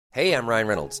Hey, I'm Ryan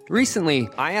Reynolds. Recently,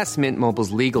 I asked Mint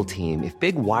Mobile's legal team if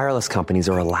big wireless companies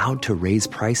are allowed to raise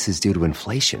prices due to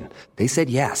inflation. They said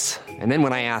yes. And then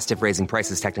when I asked if raising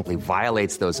prices technically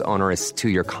violates those onerous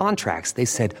two-year contracts, they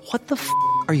said, "What the f***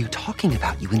 are you talking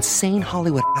about, you insane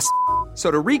Hollywood ass?" So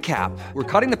to recap, we're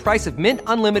cutting the price of Mint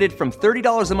Unlimited from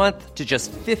 $30 a month to just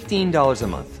 $15 a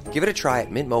month. Give it a try at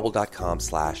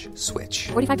mintmobile.com/switch.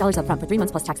 $45 up front for 3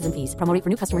 months plus taxes and fees. Promo rate for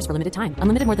new customers for limited time.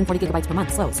 Unlimited more than 40 gigabytes per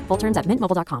month. Slows full terms at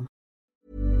mintmobile.com.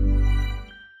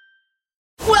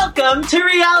 Welcome to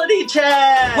Reality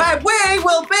Check, where we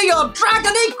will be your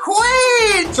Dragony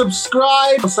Queen!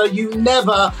 Subscribe so you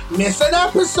never miss an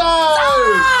episode!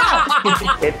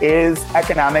 It is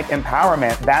economic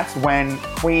empowerment. That's when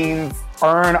queens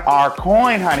earn our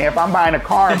coin, honey. If I'm buying a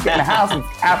car and getting a house, it's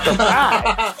after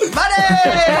 5.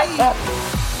 Money!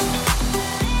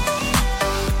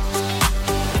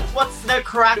 What's the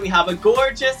crack? We have a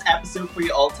gorgeous episode for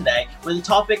you all today where the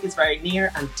topic is very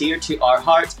near and dear to our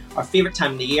hearts, our favourite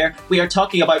time of the year. We are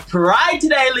talking about Pride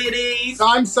today, ladies.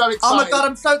 I'm so excited. Oh my God,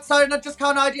 I'm so excited and I just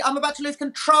can't hide it. I'm about to lose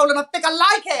control and I think I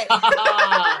like it.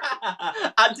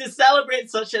 And to celebrate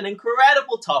such an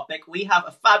incredible topic, we have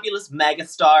a fabulous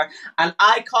megastar, an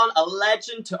icon, a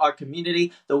legend to our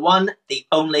community, the one, the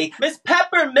only, Miss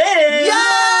Peppermint! Yay!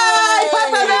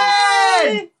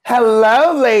 Peppermint!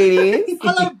 Hello, ladies.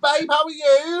 Hello, babe. How are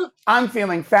you? I'm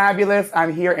feeling fabulous.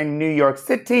 I'm here in New York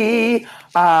City.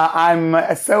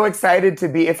 I'm so excited to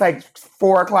be. It's like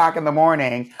 4 o'clock in the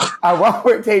morning while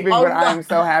we're taping, but I'm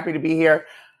so happy to be here.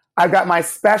 I've got my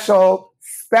special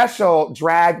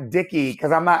drag dickie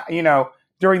because I'm not,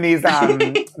 during these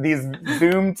these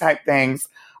Zoom type things,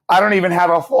 I don't even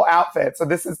have a full outfit. So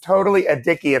this is totally a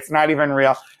dickie. It's not even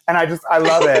real. And I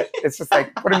love it. It's just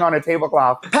like putting on a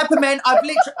tablecloth. Peppermint, I've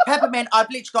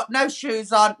literally got no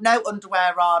shoes on, no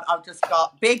underwear on. I've just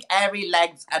got big airy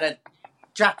legs and a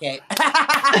jacket.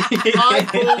 My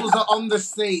balls are on the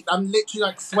seat. I'm literally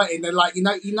like sweating. They're like, you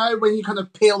know when you kind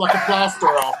of peel like a plaster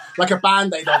off, like a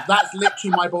Band-Aid off. That's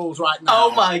literally my balls right now.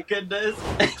 Oh my goodness.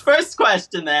 First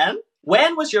question then.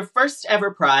 When was your first ever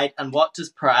Pride and what does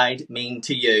Pride mean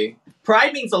to you?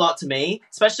 Pride means a lot to me,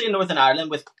 especially in Northern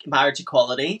Ireland with marriage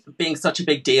equality being such a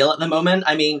big deal at the moment.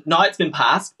 I mean, now it's been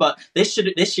passed, but this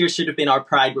year should have been our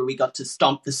Pride where we got to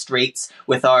stomp the streets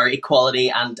with our equality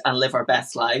and live our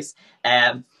best lives.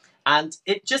 And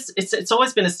it's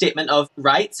always been a statement of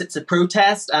rights. It's a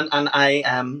protest and I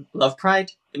love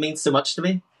Pride. It means so much to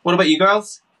me. What about you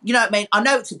girls? You know what I mean? I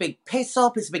know it's a big piss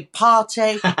up, it's a big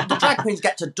party. The drag queens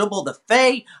get to double the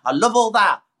fee. I love all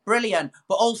that. Brilliant.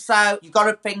 But also, you've got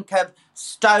to think of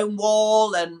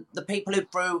Stonewall and the people who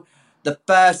threw the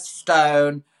first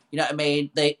stone. You know what I mean?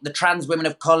 The trans women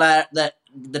of colour, the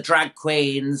drag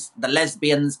queens, the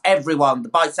lesbians, everyone, the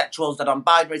bisexuals, the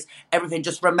non-binaries, everything.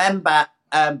 Just remember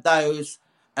those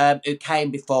who came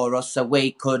before us so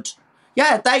we could...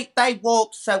 Yeah, they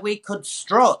walked so we could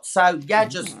strut. So, yeah,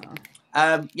 just...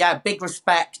 big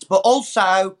respect, but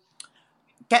also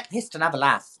get pissed and have a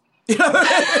laugh.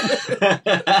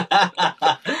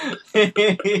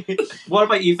 What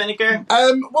about you, Vinegar?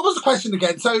 What was the question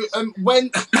again? So, when...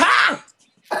 Because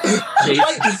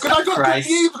I got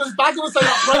confused because Bagger was saying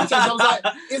about protest. I was like,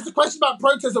 is the question about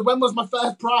protest or when was my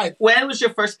first Pride? When was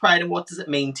your first Pride and what does it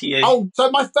mean to you? Oh, so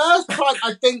my first Pride,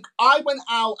 I think I went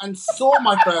out and saw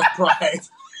my first Pride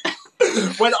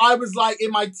when I was like in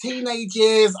my teenage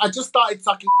years. I just started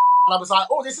sucking and I was like,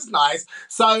 oh, this is nice.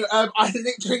 So I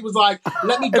literally was like,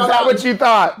 let me go. Is that what you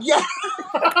thought? Yeah.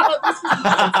 This is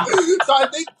nice. So I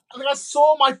think I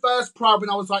saw my first Pride when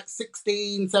I was like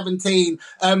 16, 17,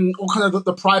 all kind of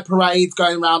the Pride parades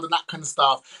going around and that kind of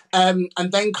stuff. And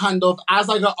then kind of as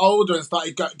I got older and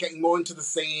started getting more into the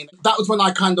scene, that was when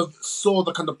I kind of saw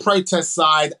the kind of protest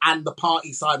side and the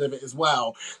party side of it as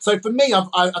well. So for me,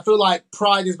 I feel like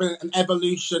Pride has been an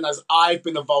evolution as I've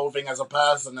been evolving as a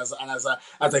person as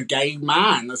a gay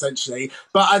man, essentially.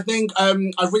 But I think I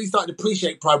really started to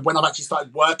appreciate Pride when I've actually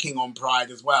started working on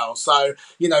Pride as well. So,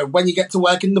 when you get to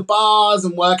work in the bars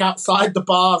and work outside the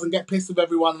bars and get pissed with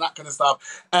everyone and that kind of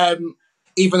stuff,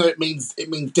 even though it means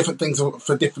different things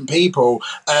for different people,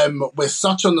 we're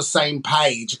such on the same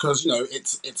page because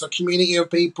it's a community of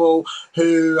people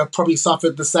who have probably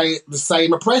suffered the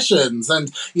same oppressions,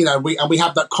 and we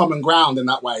have that common ground in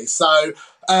that way. So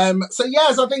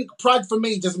yes, I think Pride for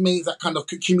me just means that kind of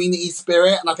community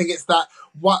spirit, and I think it's that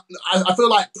what I feel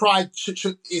like Pride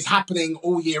is happening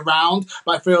all year round,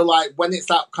 but I feel like when it's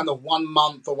that kind of 1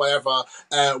 month or whatever,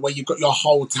 where you've got your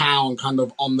whole town kind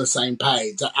of on the same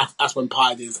page, that's when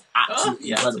Pride is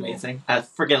absolutely incredible. It's amazing. I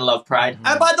friggin' love Pride.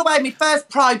 Oh, by the way, my first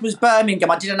Pride was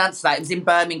Birmingham. I didn't answer that. It was in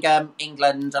Birmingham,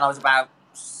 England, and I was about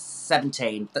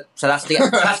 17. So that's the answer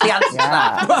to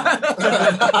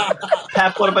that.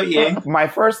 Pep, what about you? My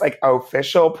first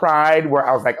official Pride where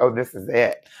I was like, oh, this is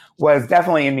it, was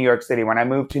definitely in New York City. When I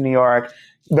moved to New York,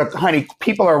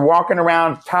 people are walking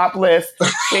around topless,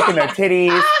 shaking their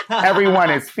titties. Everyone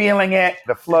is feeling it.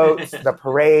 The floats, the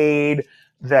parade,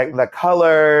 the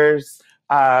colors,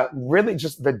 really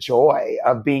just the joy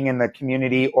of being in the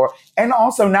community, and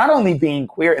also not only being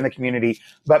queer in the community,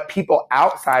 but people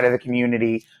outside of the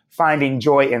community finding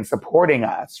joy in supporting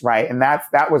us, right? And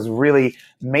that was really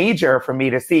major for me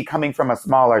to see coming from a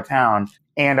smaller town.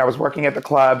 And I was working at the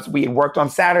clubs. We had worked on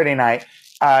Saturday night.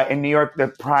 In New York, the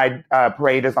Pride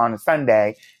parade is on a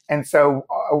Sunday. And so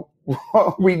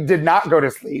we did not go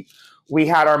to sleep. We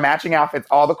had our matching outfits,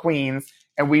 all the queens,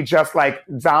 and we just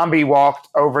zombie walked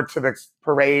over to the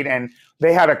parade, and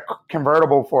they had a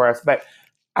convertible for us. But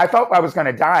I thought I was going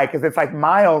to die because it's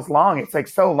miles long.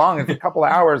 It's so long. It's a couple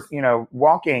of hours,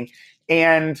 walking.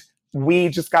 And we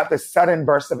just got this sudden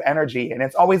burst of energy. And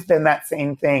it's always been that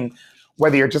same thing,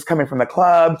 whether you're just coming from the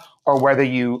club or whether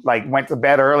you went to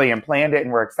bed early and planned it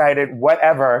and were excited,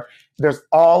 whatever. There's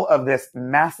all of this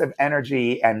massive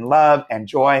energy and love and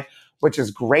joy, which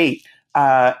is great.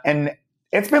 And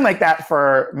it's been like that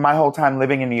for my whole time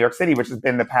living in New York City, which has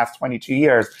been the past 22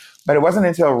 years. But it wasn't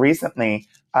until recently,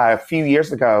 a few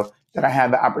years ago, that I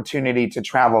had the opportunity to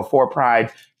travel for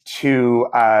Pride to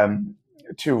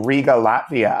Riga,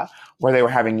 Latvia, where they were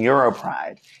having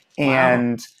Europride.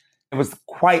 And it was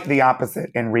quite the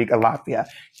opposite in Riga, Latvia,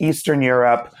 Eastern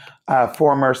Europe,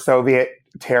 former Soviet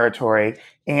territory.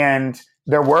 And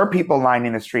there were people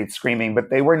lining the streets screaming, but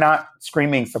they were not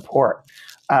screaming support.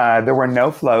 There were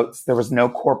no floats. There was no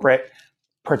corporate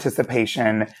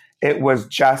participation. It was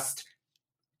just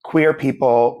queer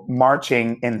people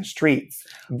marching in the streets.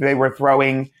 They were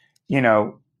throwing,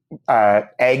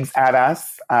 eggs at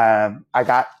us. I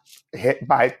got hit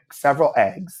by several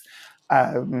eggs.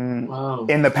 Wow.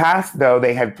 In the past, though,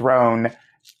 they had thrown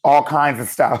all kinds of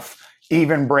stuff,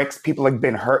 even bricks. People had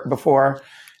been hurt before.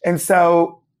 And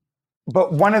so,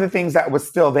 but one of the things that was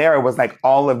still there was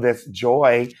all of this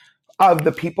joy of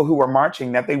the people who were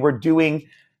marching, that they were doing,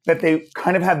 that they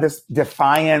kind of had this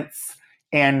defiance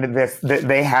and that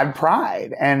they had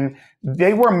pride. And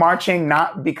they were marching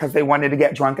not because they wanted to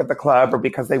get drunk at the club or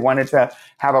because they wanted to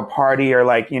have a party or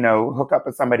hook up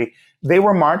with somebody. They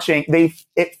were marching.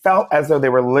 It felt as though they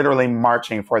were literally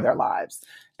marching for their lives.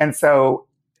 And so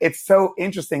it's so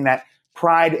interesting that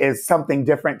Pride is something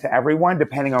different to everyone,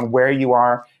 depending on where you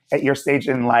are at your stage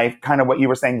in life, kind of what you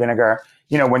were saying, Vinegar.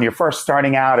 When you're first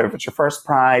starting out, if it's your first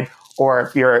Pride, or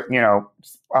if you're,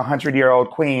 100-year-old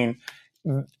queen,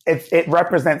 it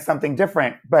represents something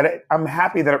different. But I'm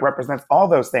happy that it represents all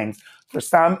those things. For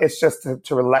some, it's just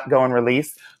to let go and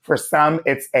release. For some,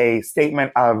 it's a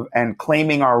statement of and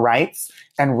claiming our rights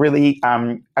and really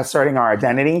asserting our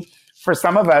identity. For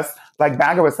some of us, like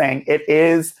Baga was saying, it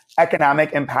is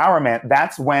economic empowerment.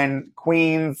 That's when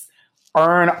queens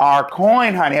earn our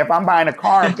coin, honey. If I'm buying a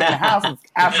car and getting a house, it's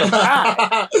after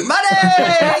that.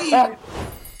 Money!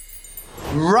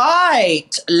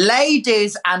 Right,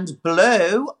 ladies and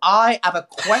blue, I have a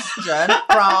question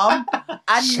from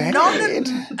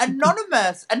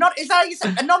anonymous. Is that how you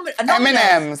say anonymous?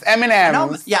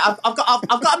 M&M's. Yeah, I've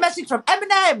got a message from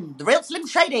Eminem, the real Slim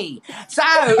Shady. So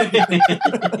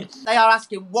they are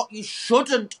asking what you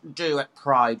shouldn't do at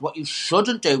Pride. What you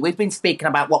shouldn't do. We've been speaking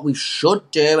about what we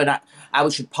should do and how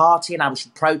we should party and how we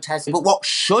should protest. But what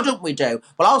shouldn't we do?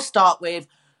 Well, I'll start with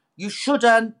you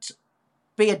shouldn't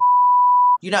be a.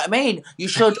 You know what I mean? You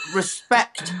should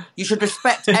respect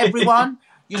everyone.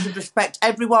 You should respect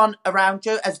everyone around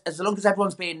you as long as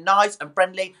everyone's being nice and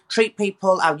friendly. Treat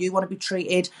people how you want to be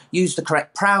treated. Use the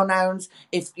correct pronouns.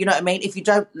 If you know what I mean. If you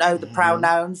don't know the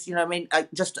pronouns, you know what I mean.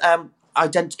 Just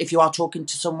if you are talking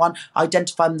to someone,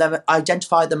 identify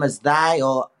them as they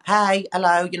or hey,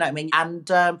 hello. You know what I mean. And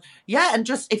and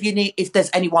just if there's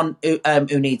anyone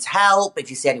who needs help, if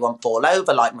you see anyone fall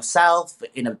over like myself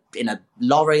in a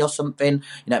lorry or something, you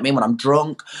know what I mean, when I'm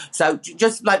drunk. So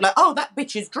just like oh, that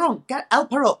bitch is drunk.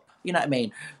 Help her up. You know what I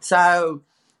mean. So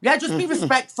yeah, just be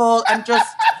respectful and just.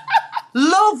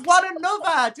 Love one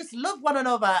another. Just love one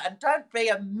another and don't be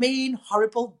a mean,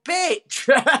 horrible bitch.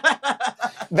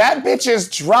 That bitch is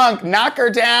drunk. Knock her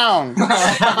down. throw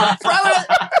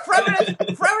her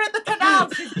in the canal.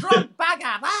 She's drunk. Bag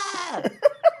her. Ah.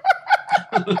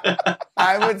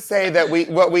 I would say that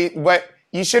what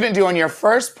you shouldn't do on your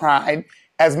first Pride,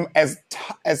 as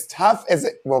tough as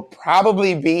it will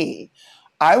probably be,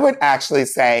 I would actually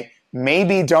say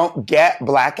maybe don't get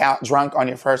blackout drunk on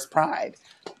your first Pride.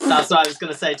 That's what I was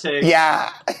going to say too.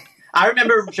 Yeah. I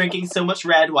remember drinking so much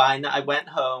red wine that I went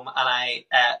home and I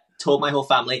told my whole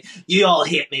family, you all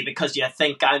hate me because you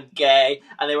think I'm gay.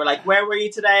 And they were like, where were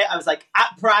you today? I was like,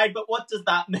 at Pride, but what does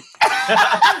that mean?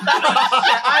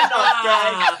 I'm not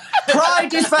gay.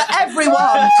 Pride is for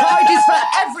everyone. Pride is for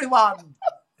everyone.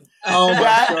 Oh my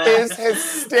That God. is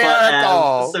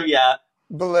hysterical. So yeah.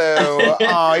 Blue.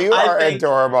 Oh, you are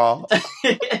adorable.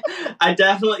 I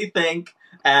definitely think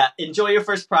enjoy your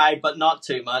first Pride, but not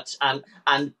too much. And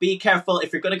be careful.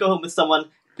 If you're going to go home with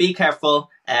someone, be careful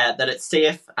that it's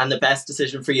safe and the best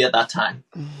decision for you at that time.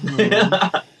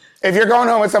 If you're going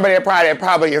home with somebody at Pride, it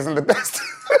probably isn't the best.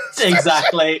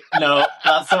 Exactly. No,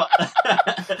 that's what...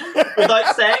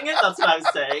 Without saying it, that's what I was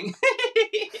saying.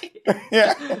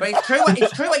 Yeah. But it's true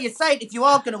what you're saying. If you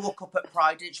are going to walk up at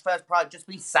Pride, it's your first Pride, just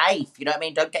be safe. You know what I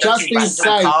mean? Don't get Just into be random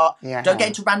safe. car. Yeah. Don't get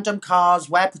into random cars.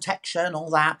 Wear protection, all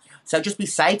that. So just be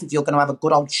safe if you're going to have a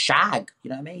good old shag. You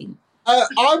know what I mean?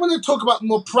 I want to talk about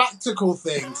more practical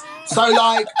things. So,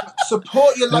 like,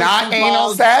 support your local Not anal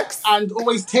bars sex? and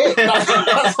always tip. That's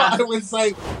what I would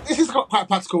say. This is quite a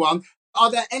practical one.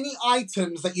 Are there any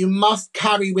items that you must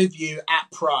carry with you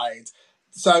at Pride?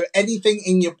 So, anything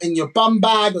in your bum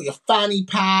bag or your fanny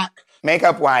pack?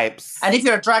 Makeup wipes. And if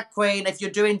you're a drag queen, if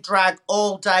you're doing drag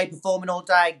all day, performing all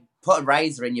day, put a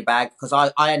razor in your bag, because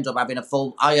I end up having a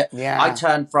full... I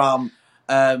turn from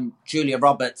Julia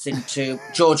Roberts into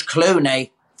George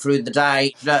Clooney through the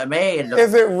day. You know what I mean?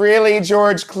 Is it really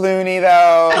George Clooney,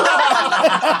 though?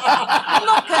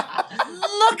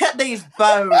 Look at these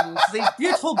bones, these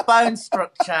beautiful bone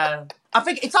structure. I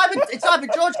think it's either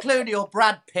George Clooney or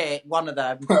Brad Pitt, one of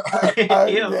them.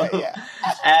 Yeah.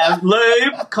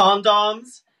 Lube,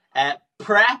 condoms,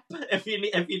 prep if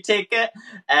you take it.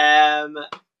 I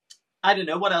don't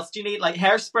know, what else do you need? Like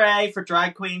hairspray for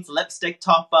drag queens, lipstick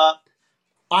top up,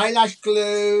 eyelash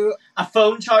glue, a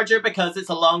phone charger because it's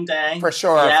a long day. For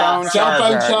sure, Yeah. phone cell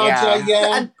phone charger,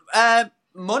 yeah. And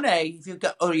money, if you've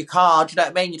got, or your card, you know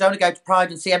what I mean? You don't want to go to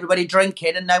Pride and see everybody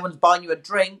drinking and no one's buying you a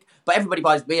drink, but everybody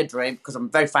buys me a drink because I'm a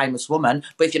very famous woman.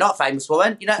 But if you're not a famous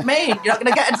woman, you know what I mean? You're not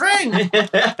going to get a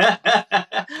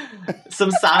drink.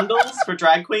 Some sandals for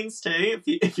drag queens too,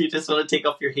 if you just want to take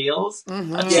off your heels.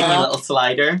 Mm-hmm. A teeny little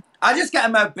slider. I just get a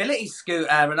mobility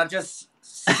scooter and I just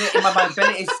sit in my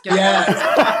mobility scooter.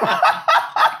 Yeah.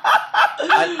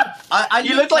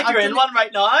 You look like you're in one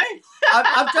right now.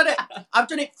 I've done it. I've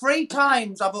done it 3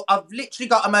 times. I've literally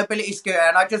got a mobility scooter,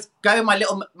 and I just go in my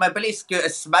little mobility scooter,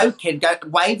 smoking,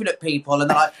 waving at people, and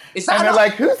they're like, "Is that?" And they're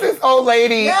like, "Who's this old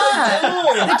lady?" Yeah, they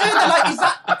do.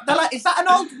 They're like, "Is that an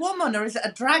old woman or is it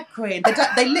a drag queen?"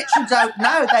 They literally don't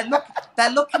know.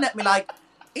 They're looking at me like,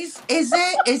 Is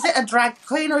it a drag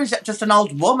queen or is it just an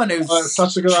old woman who's That's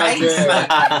such a good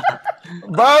idea.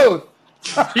 Both.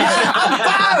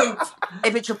 Both.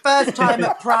 If it's your first time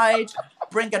at Pride,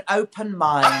 bring an open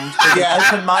mind. Bring an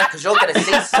open mind because you're going to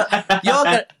see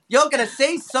you're going to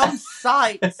see some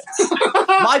sights.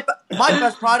 My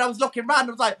first Pride, I was looking around.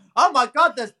 I was like, oh my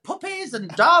God, there's puppies and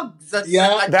dogs. And,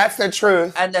 That's the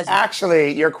truth. And there's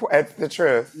actually, it's the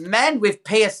truth. Men with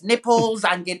pierced nipples,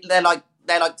 and they're like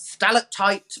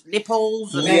stalactite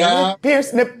nipples. And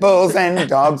Pierced nipples and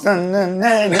dogs and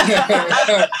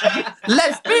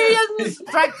lesbians,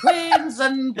 drag queens,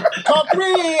 and cock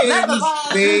rings.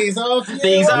 These are a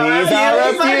few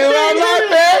of my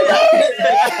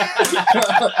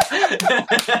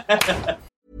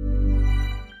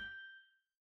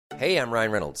Hey, I'm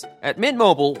Ryan Reynolds. At Mint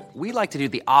Mobile, we like to do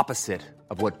the opposite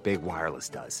of what Big Wireless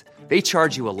does. They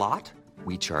charge you a lot.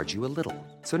 We charge you a little.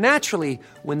 So naturally,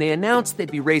 when they announced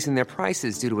they'd be raising their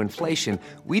prices due to inflation,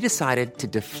 we decided to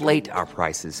deflate our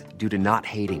prices due to not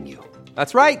hating you.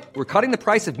 That's right. We're cutting the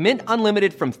price of Mint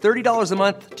Unlimited from $30 a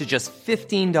month to just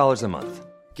 $15 a month.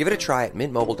 Give it a try at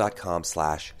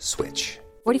mintmobile.com/switch.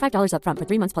 $45 up front for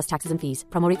 3 months plus taxes and fees.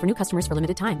 Promo rate for new customers for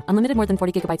limited time. Unlimited more than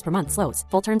 40 gigabytes per month. Slows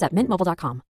full terms at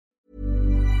mintmobile.com.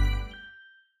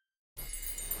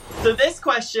 So this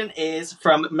question is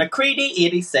from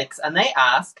McCready86, and they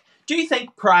ask, do you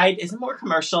think Pride is more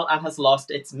commercial and has lost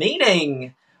its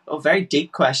meaning? Oh, very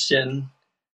deep question.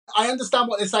 I understand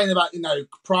what they're saying about,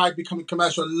 Pride becoming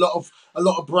commercial. A lot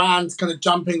of brands kind of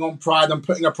jumping on Pride and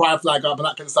putting a Pride flag up and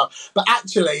that kind of stuff. But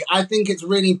actually, I think it's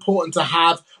really important to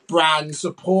have brands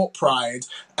support Pride.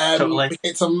 Totally.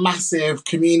 It's a massive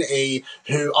community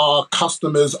who are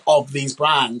customers of these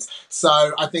brands.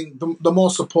 So I think the more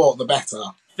support, the better.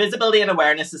 Visibility and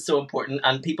awareness is so important,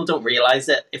 and people don't realise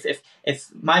it. If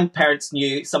my parents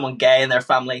knew someone gay in their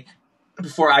family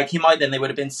before I came out, then they would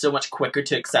have been so much quicker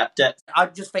to accept it. I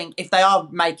just think if they are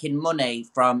making money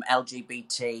from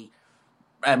LGBT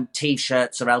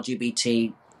T-shirts or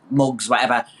LGBT mugs,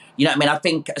 whatever, You know what I mean? I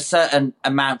think a certain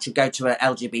amount should go to an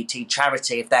LGBT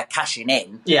charity if they're cashing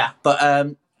in. Yeah.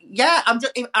 But yeah,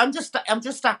 I'm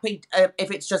just happy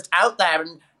if it's just out there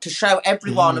and to show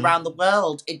everyone around the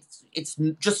world it's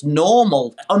just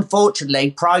normal.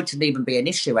 Unfortunately, pride shouldn't even be an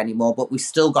issue anymore, but we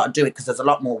still got to do it because there's a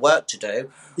lot more work to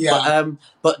do. Yeah.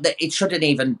 But it shouldn't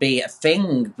even be a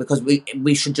thing because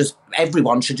we should just,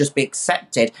 everyone should just be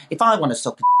accepted. If I want to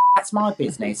suck a that's my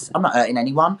business. I'm not hurting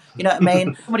anyone. You know what I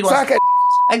mean? Somebody wants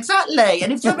exactly.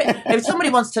 And if somebody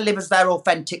wants to live as their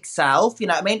authentic self, you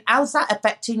know what I mean? How's that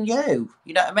affecting you?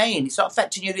 You know what I mean? It's not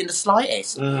affecting you in the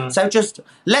slightest. So just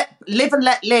live and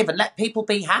let people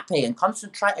be happy and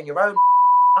concentrate on your own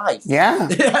life. Yeah.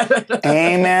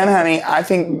 Amen, honey. I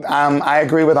think I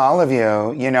agree with all of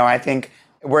you. You know, I think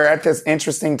we're at this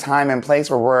interesting time and place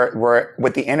where we're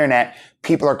with the internet,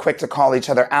 people are quick to call each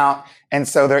other out. And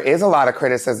so there is a lot of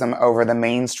criticism over the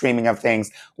mainstreaming of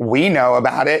things. We know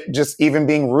about it, just even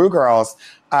being Rue Girls.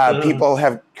 People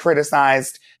have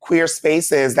criticized queer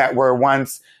spaces that were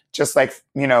once just like,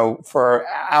 you know, for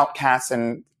outcasts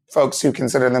and folks who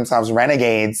consider themselves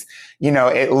renegades. You know,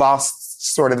 it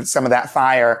lost sort of some of that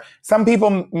fire. Some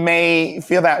people may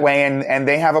feel that way and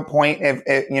they have a point if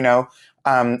it, you know,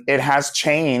 it has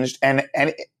changed. And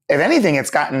if anything,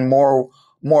 it's gotten more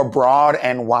broad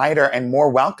and wider and more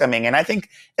welcoming. And I think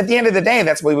at the end of the day,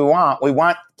 that's what we want. We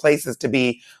want places to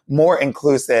be more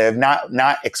inclusive,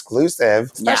 not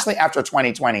exclusive, especially after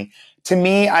 2020. To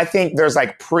me, I think there's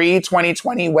like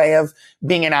pre-2020 way of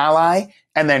being an ally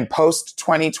and then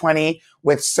post-2020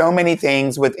 with so many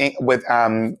things with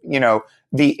you know,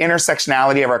 the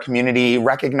intersectionality of our community,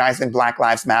 recognizing Black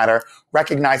Lives Matter,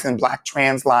 recognizing Black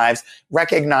trans lives,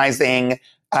 recognizing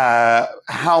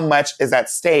how much is at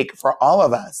stake for all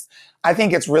of us. I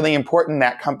think it's really important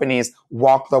that companies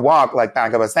walk the walk, like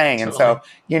Bagga was saying. And so,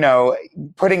 you know,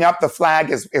 putting up the flag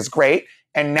is great.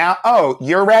 And now, oh,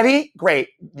 you're ready? Great.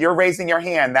 You're raising your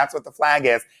hand. That's what the flag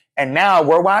is. And now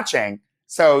we're watching.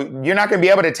 So you're not going to be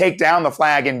able to take down the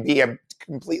flag and be a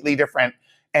completely different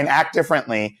and act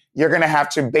differently. You're going to have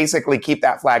to basically keep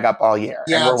that flag up all year.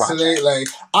 Yeah, absolutely.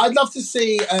 I'd love to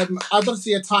see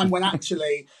a time when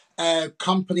actually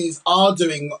companies are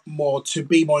doing more to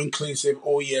be more inclusive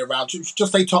all year round.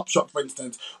 Just say Topshop, for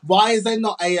instance. Why is there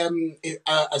not a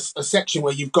section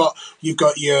where you've got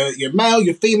your male,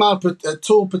 your female,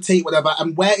 tall, petite, whatever,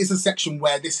 and where is a section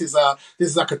where this is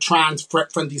like a trans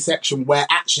friendly section where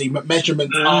actually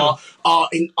measurements are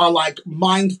like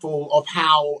mindful of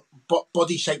how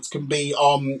body shapes can be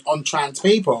on trans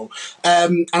people,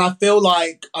 and I feel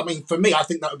like, I mean, for me, I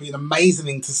think that would be an amazing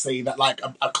thing to see, that like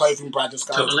a clothing brand just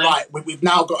goes, right, we've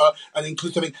now got an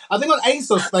inclusive thing. I think on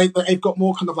ASOS they've got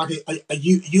more kind of like a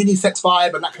unisex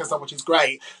vibe and that kind of stuff, which is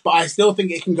great, but I still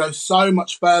think it can go so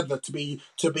much further to be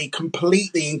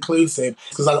completely inclusive,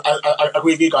 because I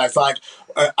agree with you guys, like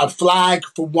a flag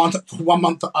for one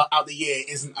month out of the year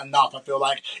isn't enough. I feel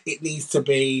like it needs to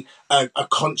be a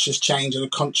conscious change and a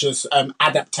conscious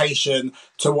adaptation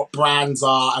to what brands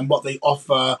are and what they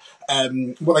offer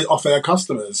their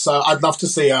customers. So I'd love to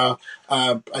see a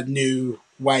new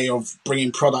way of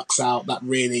bringing products out that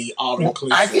really are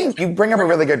inclusive. I think you bring up a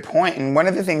really good point, and one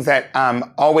of the things that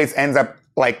always ends up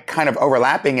like kind of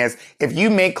overlapping is if you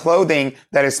make clothing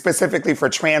that is specifically for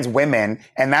trans women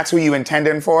and that's who you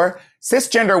intended for,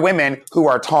 cisgender women who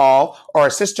are tall or a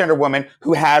cisgender woman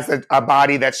who has a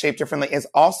body that's shaped differently is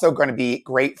also going to be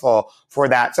grateful for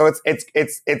that. So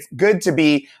it's good to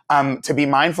be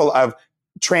mindful of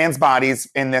trans bodies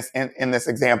in this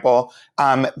example,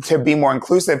 to be more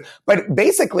inclusive. But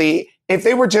basically, if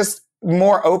they were just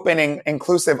more open and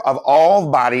inclusive of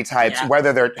all body types,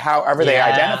 whether they're however they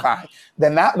identify,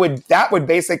 then that would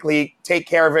basically take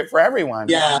care of it for everyone.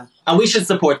 Yeah, and we should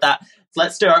support that.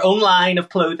 Let's do our own line of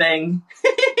clothing.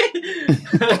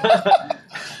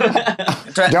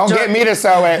 Don't get me to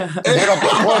sew it.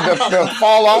 It'll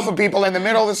fall off of people in the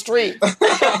middle of the street.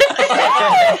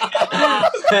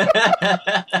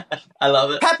 I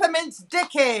love it. Peppermint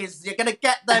Dickies. You're going to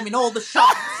get them in all the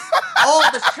shops. All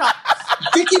the shops.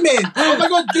 Dickie Mint. Oh my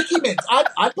God, Dickie Mint.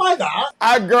 I'd buy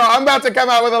that. Girl, I'm about to come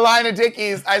out with a line of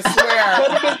Dickies. I swear.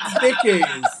 Peppermint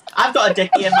Dickies. I've got a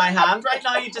Dickie in my hand right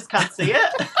now. You just can't see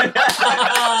it.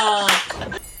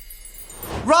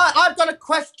 Right, I've got a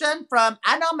question from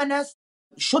Anonymous.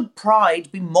 Should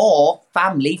Pride be more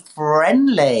family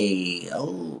friendly?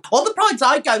 Oh. All the prides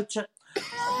I go to...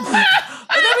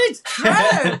 It's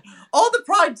true. All the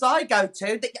prides I go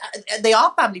to, they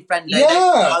are family friendly.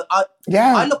 Yeah.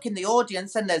 I look in the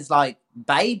audience and there's like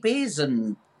babies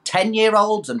and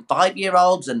 10-year-olds and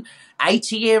 5-year-olds and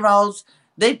 80-year-olds.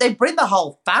 They bring the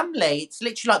whole family. It's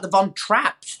literally like the Von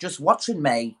Trapps just watching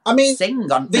me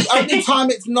sing on. The only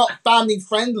time it's not family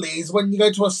friendly is when you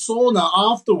go to a sauna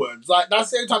afterwards. Like,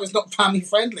 that's the only time it's not family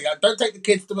friendly. Like, don't take the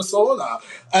kids to a sauna.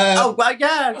 Oh, well,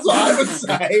 yeah. That's what I would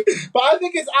say. But I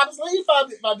think it's absolutely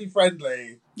family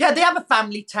friendly. Yeah, they have a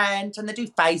family tent and they do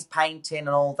face painting and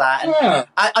all that. And Yeah.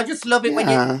 I just love it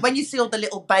when you see all the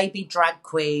little baby drag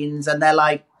queens and they're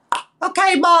like,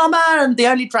 okay, mama, and the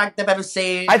only drag they've ever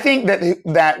seen. I think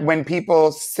that when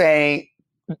people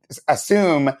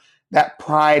assume that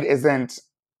Pride isn't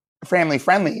family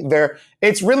friendly,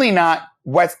 it's really not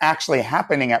what's actually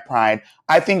happening at Pride.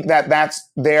 I think that that's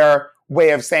their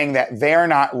way of saying that they're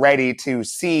not ready to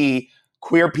see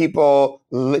queer people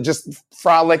just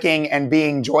frolicking and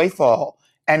being joyful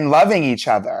and loving each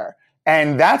other.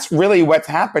 And that's really what's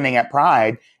happening at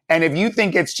Pride. And if you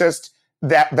think it's just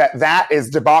that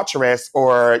is debaucherous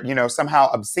or, you know,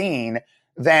 somehow obscene,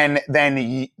 then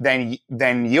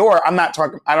you're, I'm not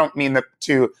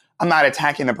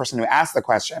attacking the person who asked the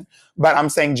question, but I'm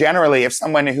saying generally, if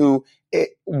someone who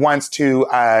wants to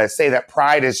say that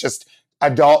Pride is just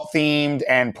adult themed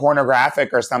and pornographic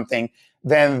or something,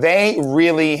 then they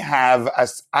really have,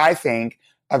 I think,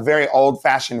 a very old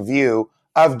fashioned view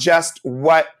of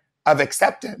of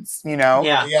acceptance, you know?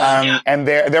 Yeah. And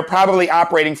they're probably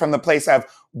operating from the place of,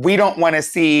 we don't want to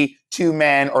see two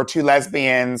men or two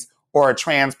lesbians or a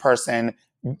trans person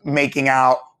making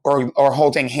out or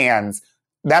holding hands.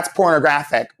 That's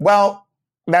pornographic. Well,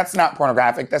 that's not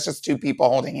pornographic. That's just two people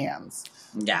holding hands.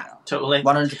 Yeah, totally.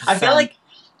 100%. I feel like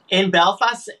in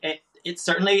Belfast,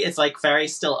 it's like very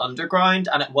still underground,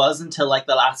 and it was until like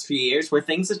the last few years where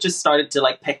things have just started to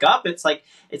like pick up. It's like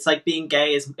being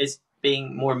gay is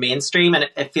being more mainstream, and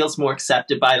it feels more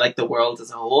accepted by like the world as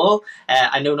a whole.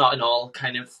 I know not in all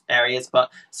kind of areas,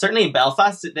 but certainly in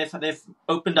Belfast they've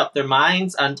opened up their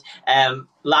minds. And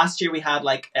last year we had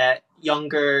like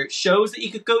younger shows that you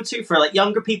could go to for like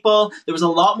younger people. There was a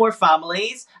lot more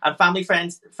families and family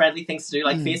friendly things to do,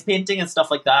 like face painting and stuff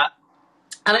like that.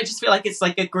 And I just feel like it's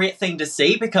like a great thing to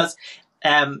see, because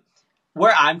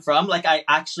where I'm from, like, I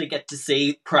actually get to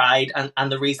see Pride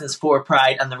and the reasons for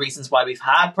Pride and the reasons why we've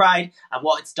had Pride and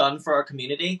what it's done for our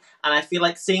community. And I feel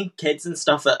like seeing kids and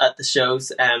stuff at the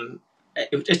shows,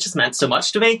 it just meant so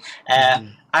much to me.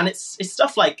 And it's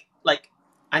stuff like,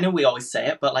 I know we always say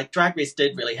it, but like Drag Race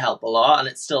did really help a lot, and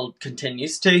it still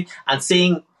continues to. And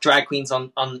seeing drag queens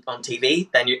on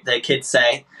TV, then the kids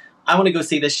say, I want to go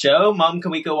see this show. Mom,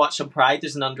 can we go watch some Pride?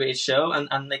 There's an underage show.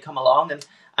 And they come along, and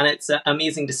it's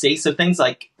amazing to see. So things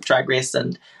like Drag Race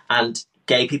and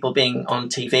gay people being on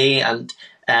TV and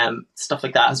stuff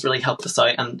like that has really helped us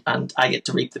out, and I get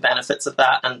to reap the benefits of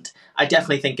that. And I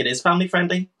definitely think it is family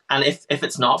friendly. And if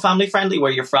it's not family friendly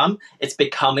where you're from, it's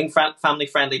becoming family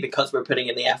friendly because we're putting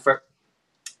in the effort.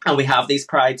 And we have these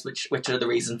prides, which are the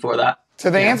reason for that. So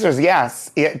the answer is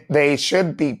yes. They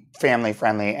should be family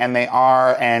friendly, and they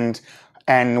are. And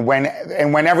when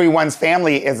everyone's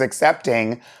family is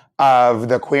accepting of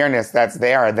the queerness that's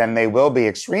there, then they will be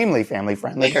extremely family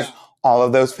friendly, because all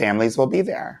of those families will be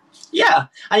there. Yeah,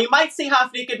 and you might see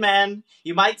half-naked men,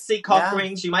 you might see cock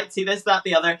rings, you might see this, that,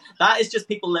 the other. That is just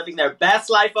people living their best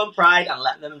life on Pride and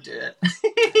letting them do it.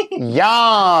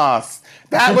 Yes!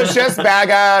 That was just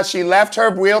Baga. She left her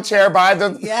wheelchair by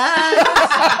the... Yes!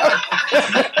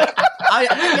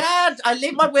 I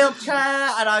leave my wheelchair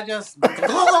and I just... Family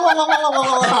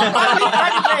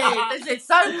friendly! This is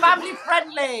so family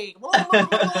friendly!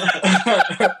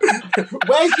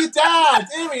 Where's your dad?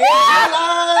 Here he is!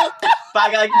 Hello!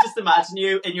 Baga, I can just imagine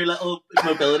you in your little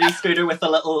mobility scooter with a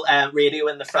little radio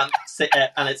in the front,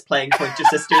 and it's playing Pointer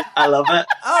Sisters. I love it.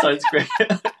 Sounds great.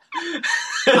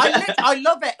 I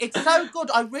love it. It's so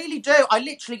good. I really do. I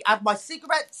literally have my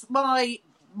cigarettes, my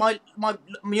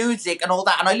music and all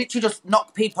that, and I literally just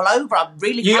knock people over. I'm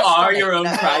really... You are your own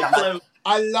Pride float.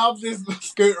 I love this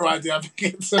scooter idea. I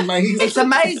think it's amazing. It's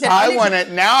amazing. I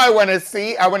want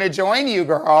to join you,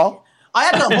 girl. I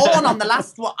had a horn on the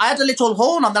last one. I had a little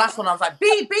horn on the last one. I was like,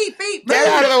 beep, beep, beep. Get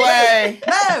out of the way.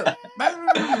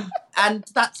 No. And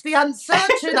that's the answer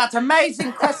to that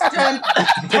amazing question.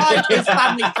 Pride is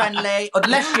family friendly,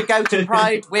 unless you go to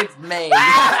Pride with me.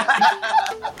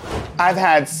 I've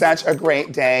had such a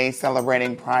great day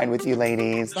celebrating Pride with you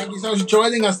ladies. Thank you so much for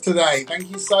joining us today.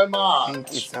 Thank you so much.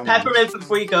 Thank you so much. Peppermint,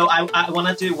 before you go, I want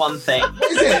to do one thing.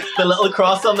 What is it? The little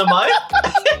cross on the mouth.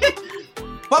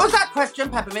 What was that question,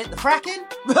 Peppermint? The fracking?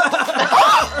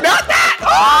 Not that!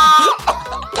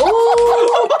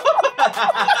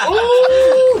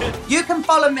 You can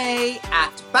follow me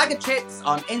at Bag of Chips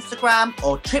on Instagram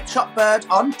or Chip Shop Bird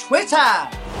on Twitter.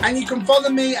 And you can follow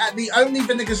me at The Only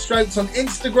Vinegar Strokes on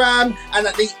Instagram and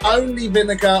at The Only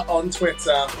Vinegar on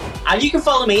Twitter. And you can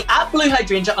follow me at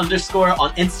BlueHydrangea_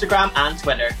 on Instagram and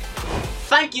Twitter.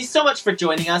 Thank you so much for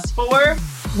joining us for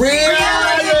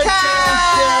Reality Check!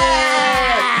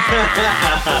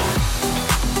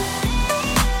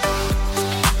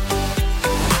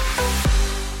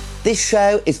 This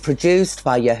show is produced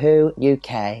by Yahoo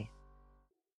UK.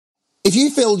 If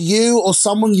you feel you or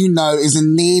someone you know is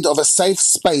in need of a safe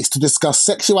space to discuss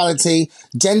sexuality,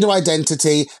 gender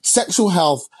identity, sexual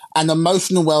health, and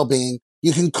emotional well-being,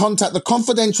 you can contact the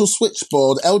confidential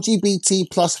Switchboard LGBT+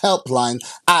 helpline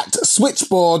at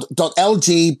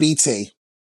switchboard.lgbt.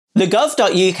 The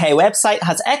gov.uk website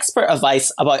has expert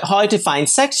advice about how to find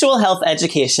sexual health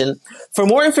education. For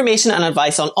more information and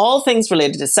advice on all things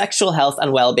related to sexual health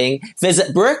and well-being,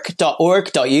 visit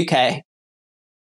brook.org.uk.